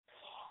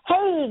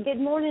Hey, good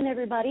morning,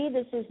 everybody.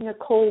 This is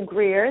Nicole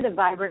Greer, the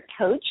Vibrant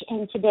Coach,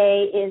 and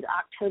today is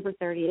October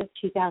 30th,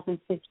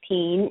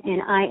 2015,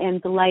 and I am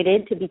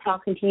delighted to be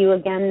talking to you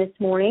again this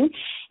morning.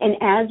 And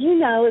as you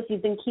know, if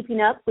you've been keeping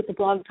up with the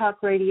Blog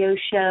Talk Radio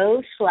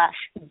show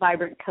 /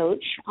 Vibrant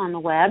Coach on the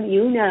web,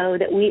 you know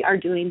that we are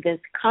doing this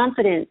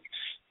confidence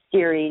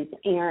series,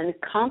 and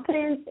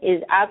confidence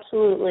is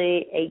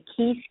absolutely a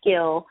key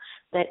skill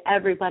that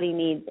everybody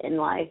needs in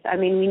life. I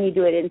mean, we need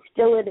to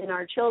instill it in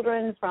our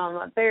children from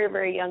a very,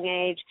 very young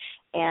age,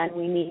 and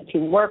we need to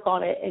work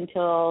on it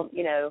until,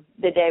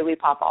 the day we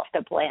pop off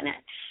the planet.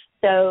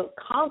 So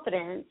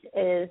confidence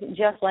is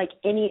just like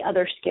any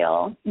other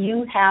skill.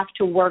 You have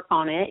to work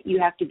on it, you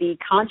have to be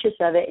conscious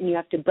of it, and you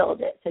have to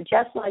build it. So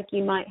just like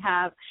you might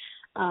have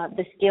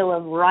the skill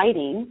of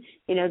writing,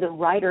 the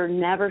writer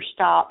never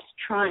stops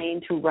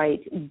trying to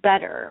write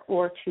better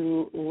or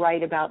to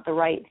write about the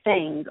right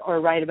things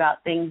or write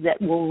about things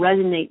that will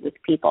resonate with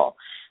people.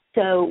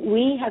 So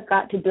we have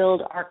got to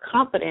build our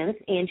confidence,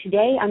 and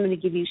today I'm going to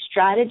give you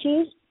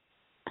strategies,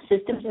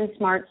 systems, and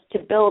smarts to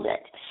build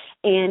it.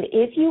 And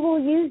if you will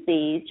use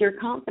these, your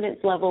confidence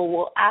level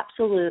will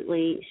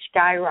absolutely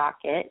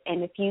skyrocket.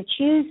 And if you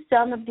choose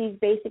some of these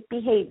basic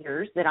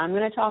behaviors that I'm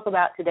going to talk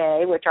about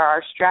today, which are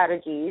our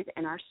strategies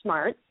and our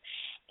smarts,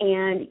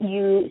 and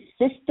you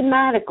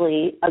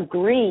systematically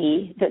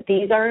agree that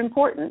these are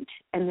important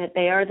and that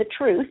they are the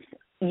truth,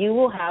 you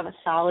will have a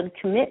solid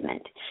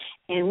commitment.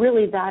 And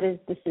really that is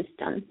the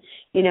system.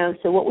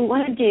 So what we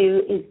want to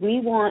do is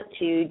we want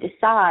to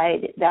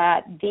decide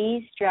that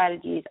these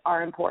strategies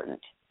are important.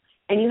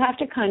 And you have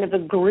to kind of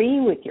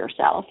agree with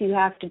yourself. You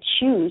have to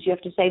choose. You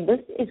have to say,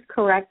 this is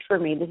correct for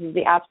me. This is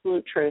the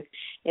absolute truth.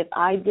 If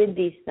I did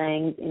these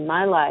things in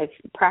my life,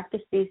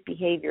 practice these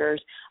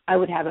behaviors, I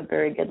would have a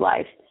very good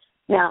life.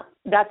 Now,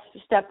 that's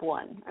step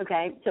one,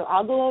 okay? So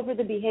I'll go over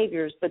the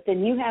behaviors, but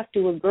then you have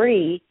to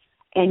agree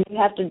and you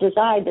have to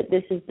decide that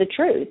this is the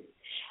truth.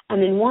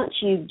 And then once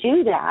you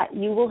do that,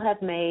 you will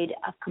have made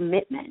a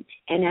commitment.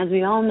 And as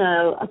we all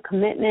know, a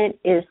commitment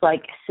is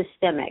like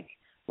systemic.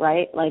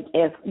 Right? Like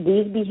if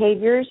these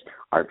behaviors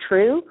are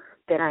true,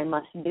 then I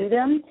must do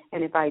them.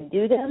 And if I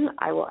do them,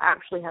 I will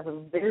actually have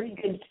a very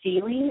good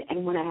feeling.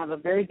 And when I have a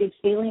very good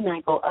feeling, I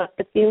go up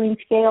the feeling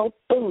scale,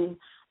 boom,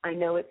 I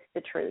know it's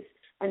the truth.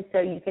 And so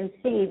you can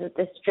see that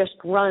this just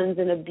runs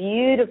in a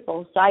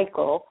beautiful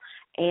cycle.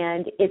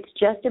 And it's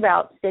just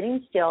about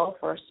sitting still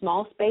for a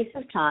small space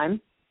of time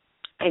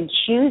and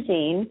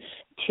choosing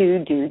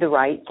to do the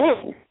right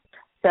thing.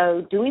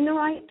 So doing the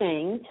right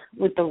things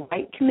with the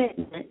right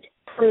commitment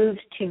proves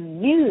to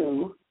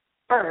you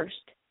first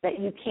that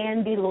you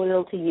can be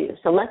loyal to you.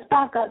 So let's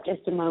back up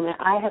just a moment.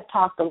 I have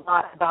talked a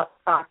lot about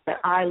the fact that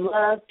I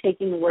love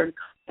taking the word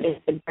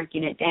confidence and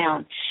breaking it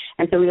down.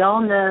 And so we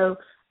all know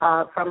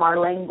from our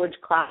language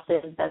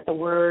classes that the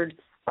word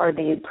or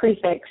the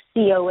prefix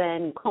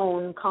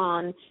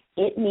con,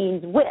 it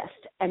means with.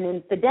 And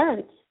then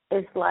fidence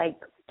is like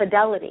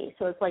fidelity.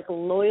 So it's like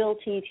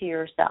loyalty to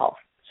yourself.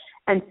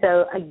 And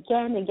so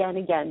again,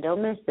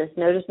 don't miss this.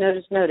 Notice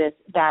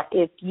that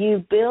if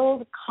you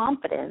build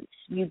confidence,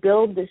 you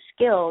build the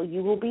skill,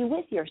 you will be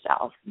with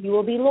yourself. You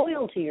will be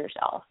loyal to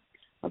yourself,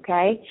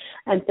 okay?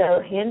 And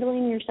so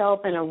handling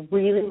yourself in a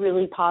really,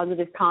 really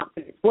positive,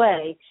 confident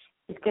way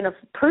is going to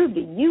prove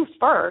to you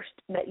first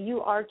that you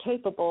are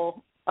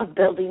capable of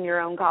building your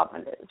own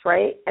confidence,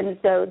 right? And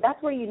so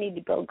that's where you need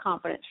to build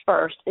confidence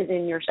first is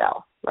in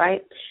yourself,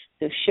 right?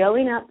 So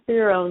showing up for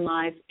your own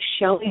life,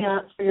 showing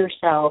up for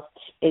yourself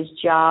is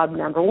job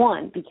number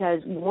one,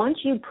 because once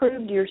you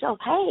prove to yourself,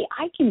 hey,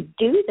 I can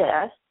do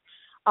this,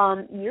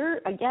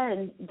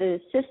 the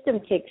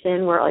system kicks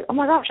in where like, oh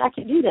my gosh, I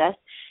can do this.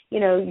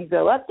 You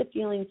go up the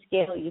feeling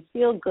scale, you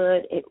feel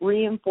good, it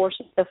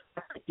reinforces the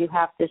fact that you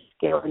have this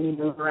skill and you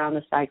move around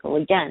the cycle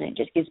again. It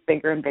just gets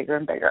bigger and bigger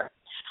and bigger.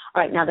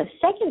 All right, now the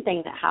second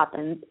thing that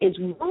happens is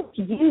once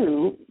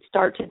you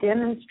start to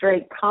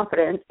demonstrate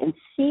confidence and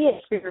see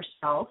it for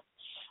yourself,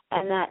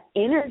 and that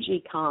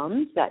energy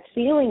comes, that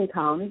feeling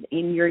comes,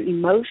 and you're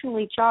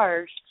emotionally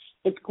charged,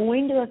 it's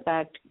going to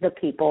affect the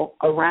people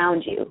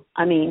around you.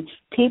 I mean,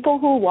 people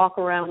who walk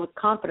around with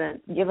confidence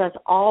give us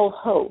all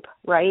hope,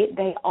 right?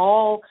 They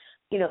all,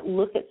 you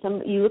look at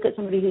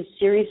somebody who's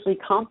seriously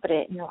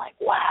confident, and you're like,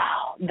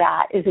 wow,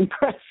 that is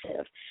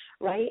impressive,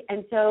 right?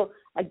 And so,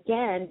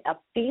 again, a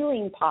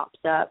feeling pops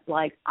up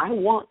like, I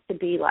want to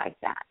be like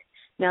that.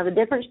 Now, the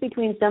difference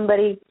between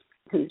somebody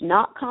who's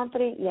not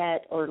confident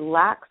yet or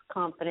lacks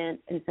confidence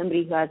and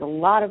somebody who has a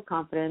lot of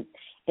confidence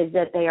is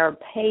that they are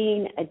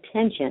paying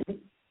attention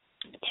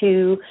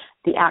to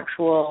the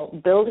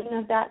actual building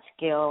of that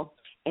skill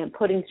and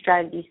putting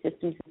strategy,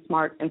 systems, and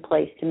smarts in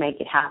place to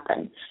make it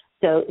happen.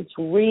 So it's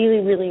really,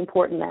 really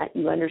important that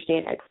you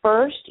understand at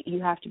first you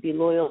have to be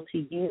loyal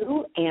to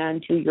you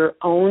and to your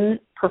own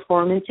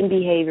performance and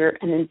behavior,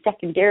 and then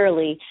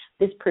secondarily,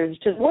 this proves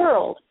to the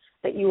world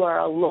that you are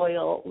a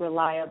loyal,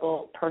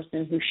 reliable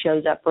person who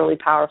shows up really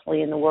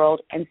powerfully in the world.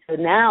 And so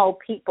now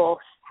people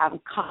have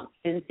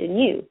confidence in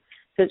you.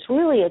 So it's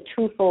really a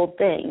twofold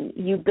thing.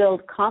 You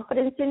build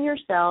confidence in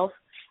yourself,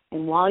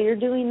 And while you're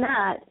doing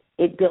that,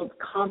 it builds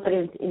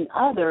confidence in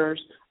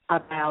others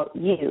about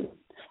you.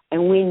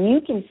 And when you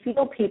can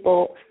feel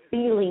people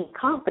feeling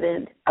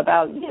confident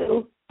about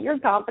you, your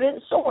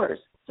confidence soars.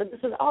 So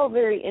this is all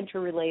very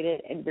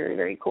interrelated and very,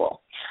 very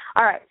cool.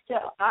 All right, so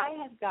I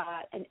have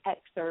got an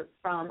excerpt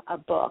from a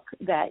book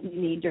that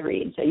you need to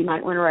read, so you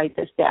might want to write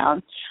this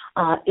down.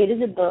 It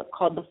is a book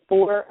called The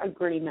 4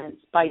 Agreements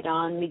by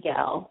Don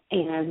Miguel.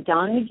 And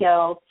Don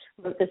Miguel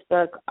wrote this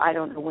book, I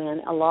don't know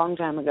when, a long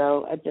time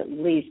ago, at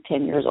least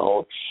 10 years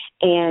old.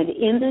 And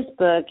in this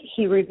book,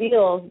 he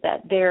reveals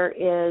that there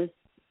is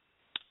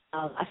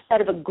a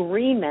set of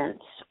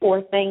agreements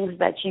or things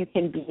that you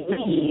can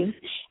believe,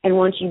 and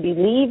once you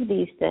believe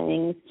these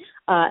things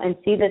and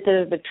see that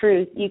they're the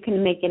truth, you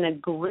can make an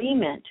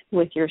agreement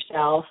with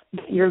yourself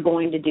that you're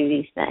going to do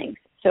these things.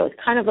 So it's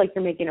kind of like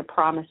you're making a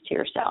promise to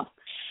yourself.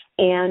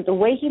 And the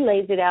way he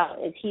lays it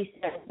out is he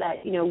says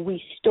that, we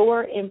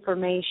store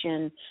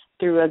information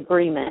through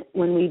agreement.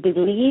 When we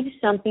believe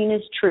something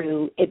is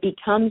true, it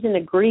becomes an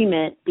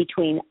agreement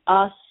between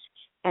us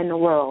and the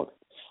world.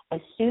 As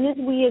soon as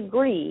we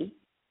agree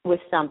with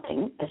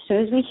something, as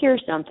soon as we hear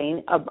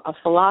something, a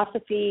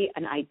philosophy,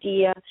 an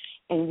idea,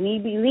 and we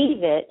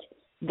believe it,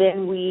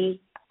 then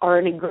we are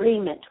in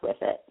agreement with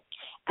it.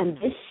 And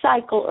this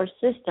cycle or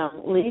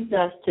system leads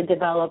us to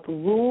develop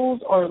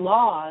rules or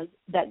laws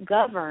that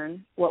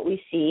govern what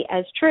we see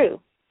as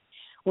true.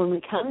 When we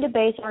come to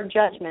base our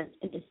judgments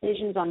and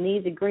decisions on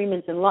these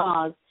agreements and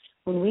laws,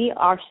 when we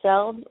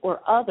ourselves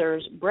or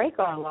others break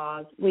our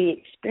laws, we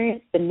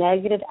experience the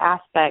negative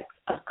aspects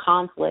of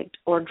conflict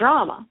or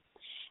drama.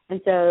 And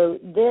so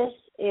this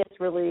is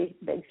really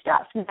big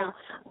stuff. Now,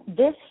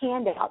 this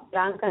handout that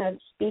I'm going to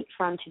speak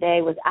from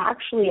today was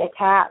actually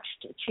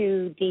attached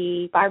to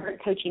the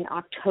Vibrant Coaching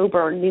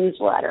October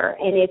newsletter.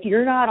 And if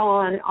you're not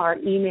on our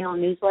email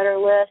newsletter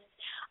list,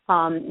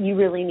 you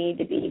really need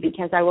to be,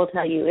 because I will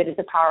tell you, it is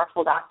a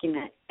powerful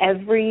document.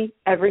 Every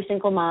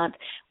single month,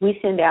 we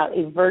send out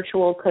a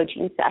virtual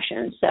coaching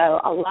session.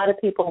 So a lot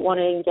of people want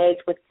to engage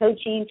with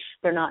coaching.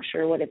 They're not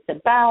sure what it's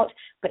about,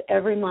 but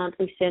every month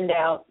we send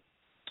out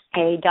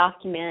a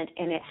document,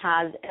 and it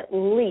has at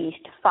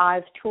least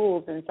 5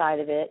 tools inside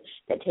of it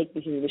that take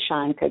you through the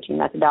SHINE coaching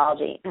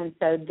methodology. And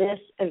so this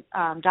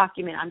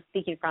document I'm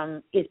speaking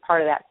from is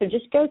part of that. So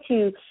just go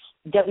to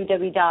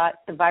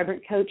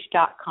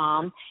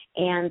www.thevibrantcoach.com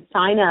and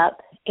sign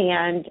up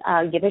and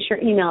give us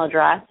your email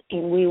address,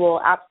 and we will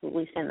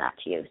absolutely send that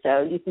to you.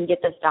 So you can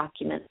get this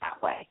document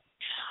that way.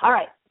 All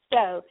right,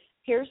 so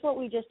here's what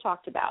we just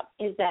talked about,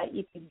 is that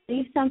you can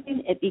believe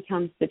something, it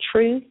becomes the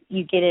truth,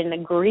 you get in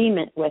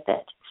agreement with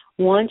it.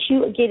 Once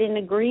you get in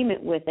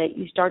agreement with it,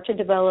 you start to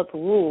develop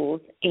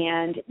rules,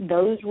 and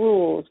those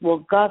rules will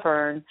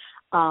govern,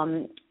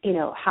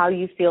 how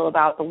you feel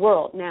about the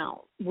world.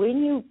 Now,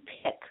 when you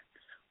pick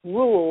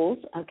rules,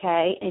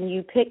 okay, and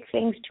you pick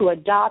things to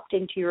adopt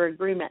into your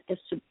agreement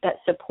that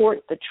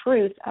support the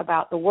truth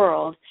about the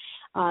world,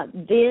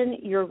 then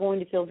you're going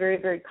to feel very,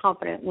 very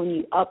confident when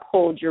you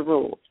uphold your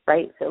rules,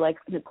 right? So like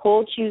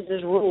Nicole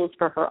chooses rules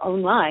for her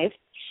own life,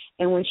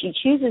 and when she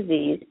chooses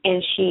these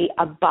and she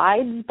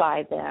abides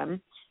by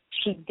them,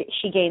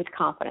 she gains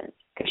confidence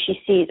because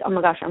she sees, oh,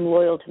 my gosh, I'm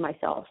loyal to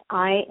myself.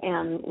 I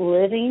am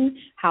living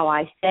how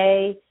I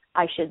say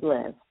I should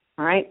live,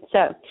 all right?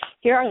 So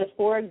here are the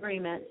 4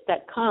 agreements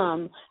that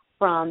come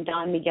from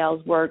Don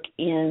Miguel's work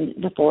in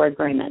the 4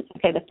 agreements.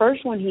 Okay, the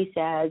first one he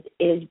says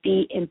is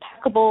be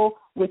impeccable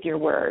with your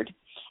word.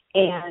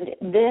 And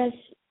this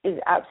is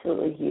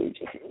absolutely huge.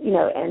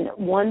 And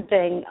one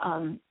thing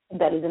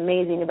that is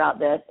amazing about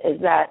this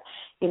is that,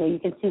 you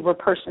can see where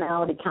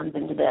personality comes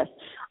into this.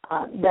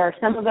 There are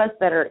some of us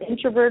that are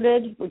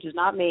introverted, which is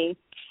not me,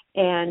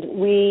 and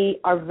we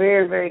are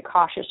very, very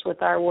cautious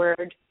with our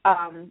word.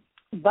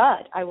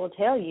 But I will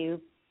tell you,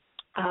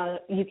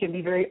 you can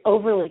be very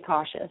overly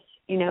cautious,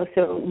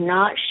 so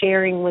not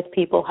sharing with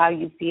people how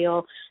you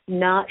feel,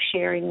 not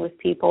sharing with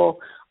people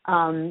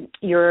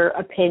your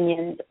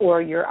opinions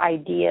or your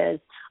ideas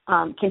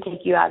can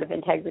take you out of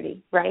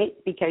integrity, right?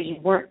 Because you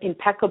weren't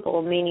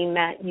impeccable, meaning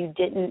that you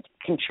didn't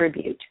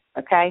contribute,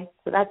 okay?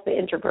 So that's the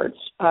introvert's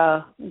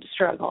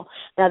struggle.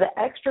 Now, the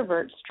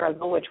extrovert's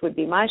struggle, which would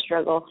be my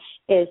struggle,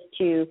 is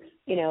to,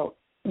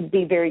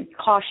 be very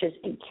cautious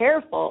and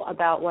careful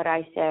about what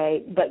I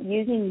say, but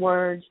using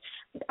words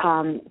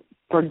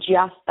for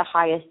just the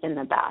highest and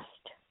the best,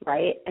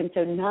 right? And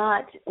so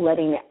not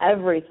letting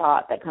every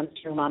thought that comes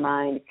through my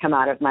mind come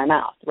out of my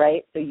mouth,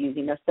 right? So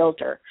using a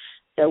filter.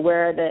 So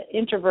where the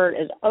introvert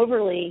is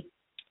overly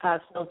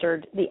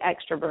filtered, the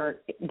extrovert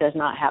does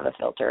not have a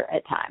filter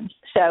at times.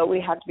 So we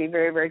have to be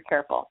very, very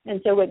careful. And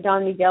so what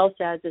Don Miguel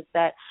says is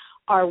that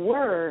our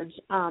words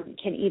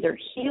can either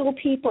heal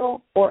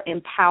people or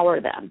empower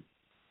them.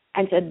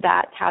 And so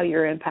that's how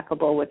you're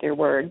impeccable with your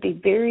word. Be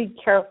very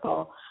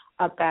careful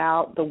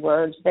about the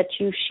words that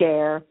you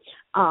share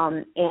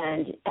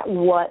and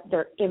what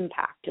their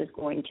impact is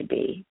going to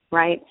be,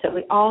 right? So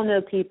we all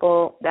know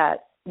people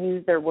that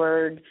use their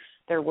words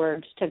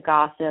to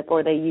gossip,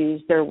 or they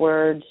use their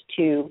words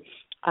to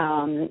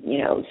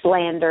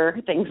slander,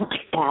 things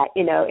like that.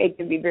 It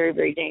can be very,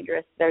 very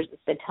dangerous.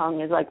 The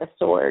tongue is like a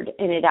sword,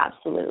 and it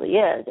absolutely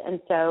is. And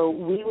so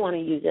we want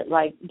to use it,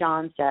 like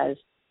Don says,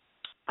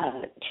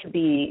 to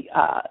be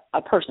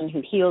a person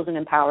who heals and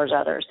empowers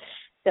others.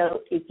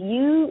 So if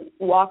you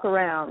walk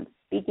around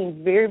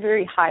speaking very,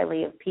 very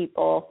highly of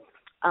people,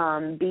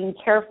 being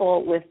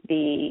careful with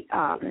the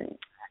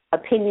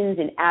opinions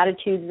and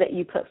attitudes that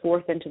you put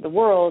forth into the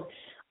world,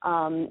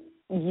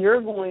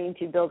 you're going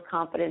to build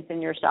confidence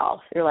in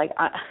yourself. You're like,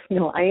 I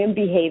am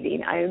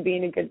behaving. I am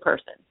being a good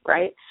person,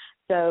 right?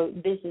 So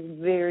this is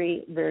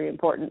very, very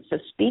important. So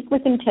speak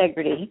with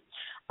integrity.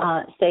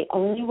 Say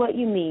only what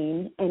you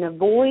mean, and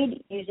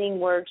avoid using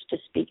words to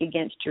speak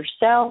against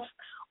yourself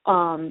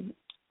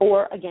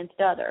or against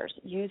others.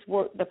 Use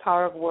the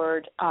power of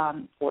word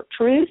for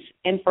truth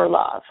and for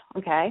love,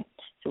 okay?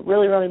 So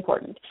really, really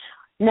important.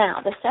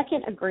 Now, the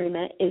second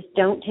agreement is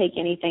don't take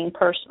anything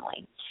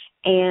personally.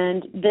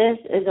 And this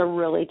is a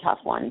really tough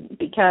one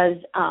because,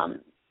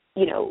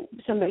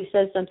 somebody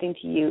says something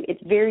to you,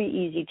 it's very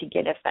easy to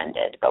get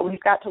offended, but we've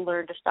got to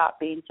learn to stop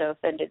being so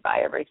offended by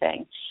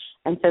everything.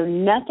 And so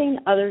nothing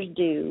others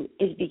do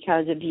is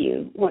because of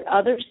you. What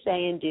others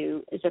say and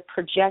do is a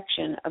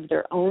projection of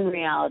their own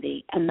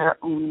reality and their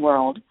own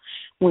world.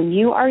 When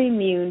you are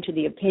immune to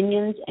the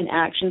opinions and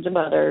actions of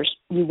others,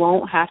 you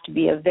won't have to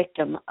be a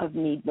victim of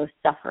needless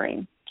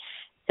suffering.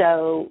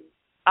 So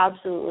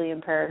absolutely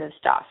imperative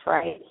stuff,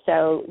 right?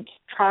 So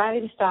try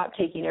to stop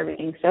taking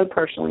everything so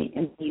personally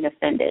and being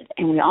offended.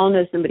 And we all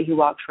know somebody who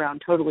walks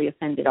around totally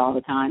offended all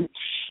the time.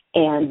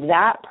 And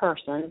that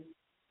person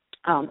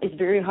is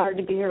very hard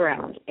to be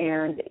around.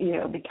 And,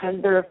 because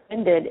they're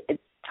offended,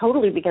 it's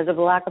totally because of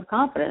a lack of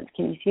confidence.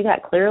 Can you see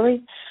that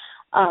clearly?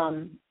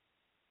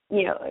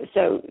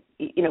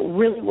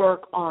 Really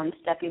work on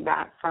stepping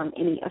back from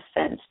any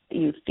offense that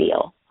you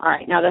feel. All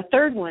right. Now, the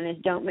third one is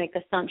don't make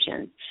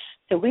assumptions.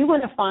 So we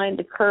want to find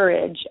the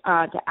courage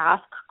to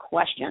ask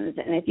questions.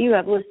 And if you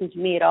have listened to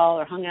me at all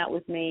or hung out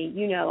with me,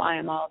 I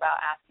am all about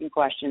asking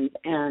questions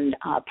and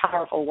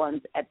powerful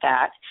ones at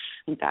that.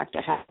 In fact,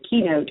 I have a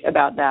keynote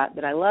about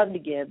that I love to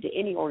give to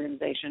any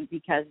organization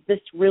because this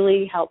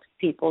really helps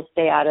people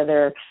stay out of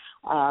their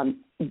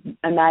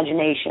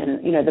imagination,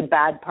 the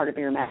bad part of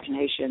your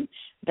imagination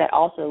that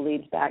also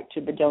leads back to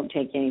the don't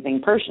take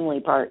anything personally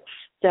part.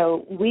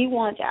 So we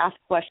want to ask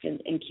questions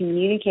and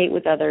communicate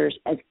with others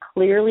as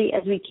clearly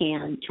as we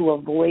can to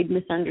avoid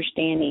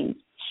misunderstandings.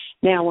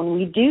 Now, when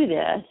we do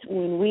this,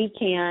 when we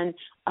can,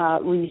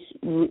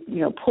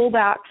 pull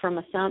back from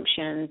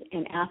assumptions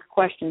and ask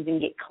questions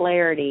and get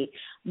clarity,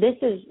 this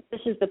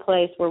is the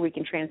place where we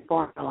can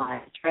transform our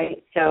lives,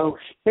 right? So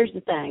here's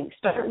the thing: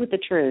 start with the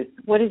truth.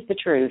 What is the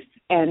truth?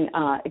 And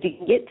if you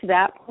can get to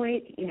that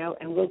point,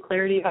 and real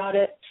clarity about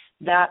it,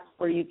 that's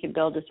where you can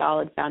build a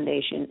solid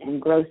foundation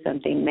and grow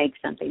something, make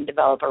something,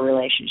 develop a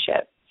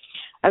relationship.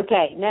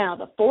 Okay, now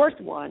the fourth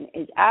one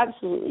is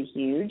absolutely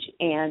huge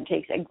and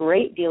takes a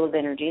great deal of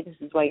energy. This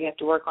is why you have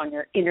to work on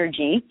your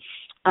energy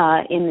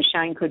in the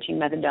Shine coaching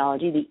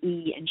methodology. The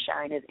E in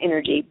Shine is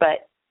energy.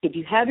 But if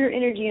you have your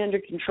energy under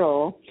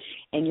control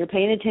and you're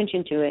paying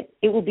attention to it,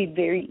 it will be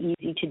very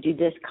easy to do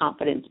this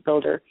confidence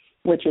builder,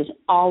 which is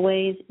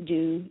always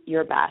do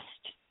your best.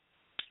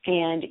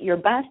 And your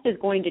best is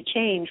going to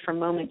change from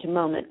moment to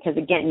moment because,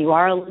 again, you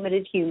are a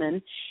limited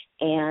human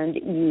and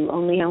you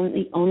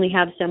only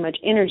have so much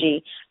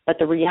energy. But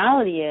the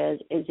reality is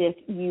if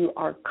you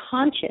are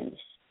conscious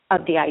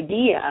of the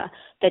idea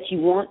that you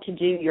want to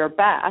do your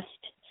best,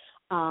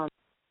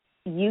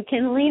 you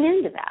can lean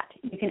into that.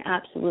 You can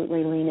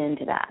absolutely lean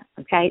into that,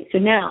 okay? So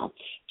now,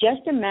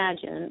 just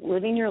imagine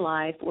living your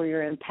life where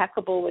you're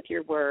impeccable with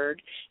your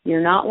word,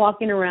 you're not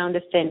walking around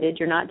offended,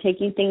 you're not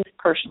taking things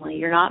personally,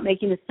 you're not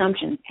making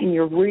assumptions, and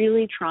you're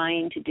really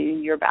trying to do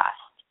your best.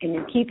 And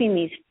you're keeping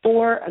these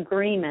 4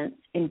 agreements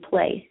in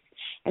place,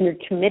 and you're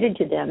committed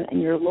to them,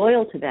 and you're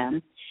loyal to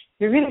them,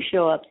 you're going to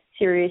show up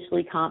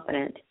seriously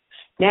confident.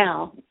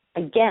 Now,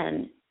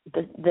 again,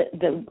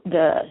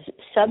 the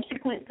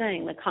subsequent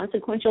thing, the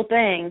consequential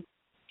thing,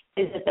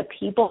 is that the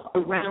people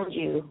around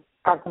you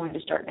are going to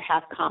start to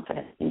have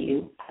confidence in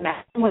you.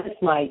 Imagine what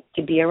it's like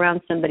to be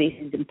around somebody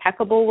who's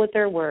impeccable with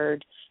their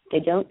word, they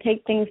don't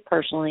take things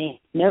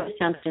personally, no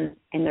assumptions,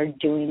 and they're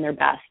doing their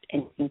best,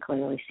 and you can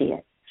clearly see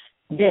it.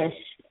 This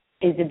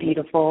is a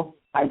beautiful,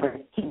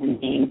 vibrant human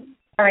being.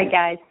 All right,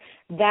 guys,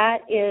 that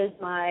is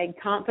my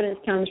confidence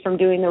comes from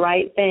doing the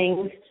right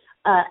things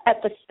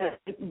episode.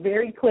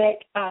 Very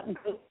quick, go to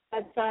the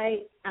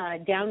website,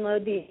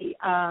 download the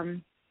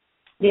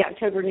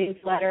October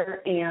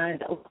newsletter,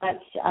 and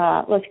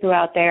let's go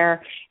out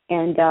there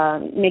and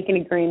make an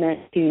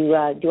agreement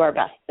to do our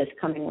best this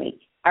coming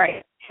week. All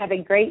right, have a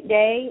great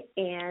day,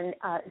 and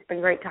it's been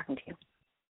great talking to you.